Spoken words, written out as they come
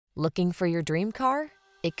Looking for your dream car?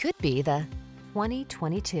 It could be the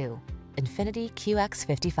 2022 INFINITI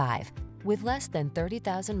QX55. With less than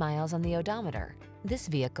 30,000 miles on the odometer, this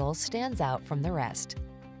vehicle stands out from the rest.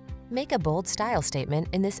 Make a bold style statement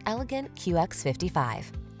in this elegant QX55.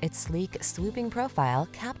 Its sleek, swooping profile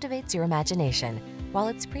captivates your imagination, while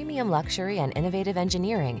its premium luxury and innovative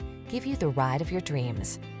engineering give you the ride of your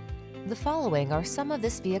dreams. The following are some of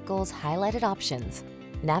this vehicle's highlighted options: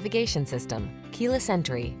 navigation system, keyless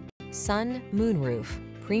entry, sun, moonroof,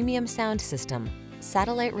 premium sound system,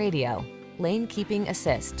 satellite radio, lane keeping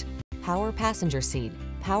assist, power passenger seat,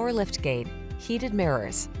 power liftgate, heated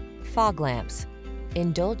mirrors, fog lamps.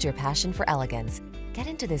 Indulge your passion for elegance. Get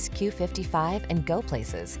into this Q55 and go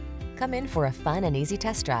places. Come in for a fun and easy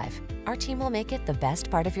test drive. Our team will make it the best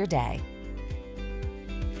part of your day.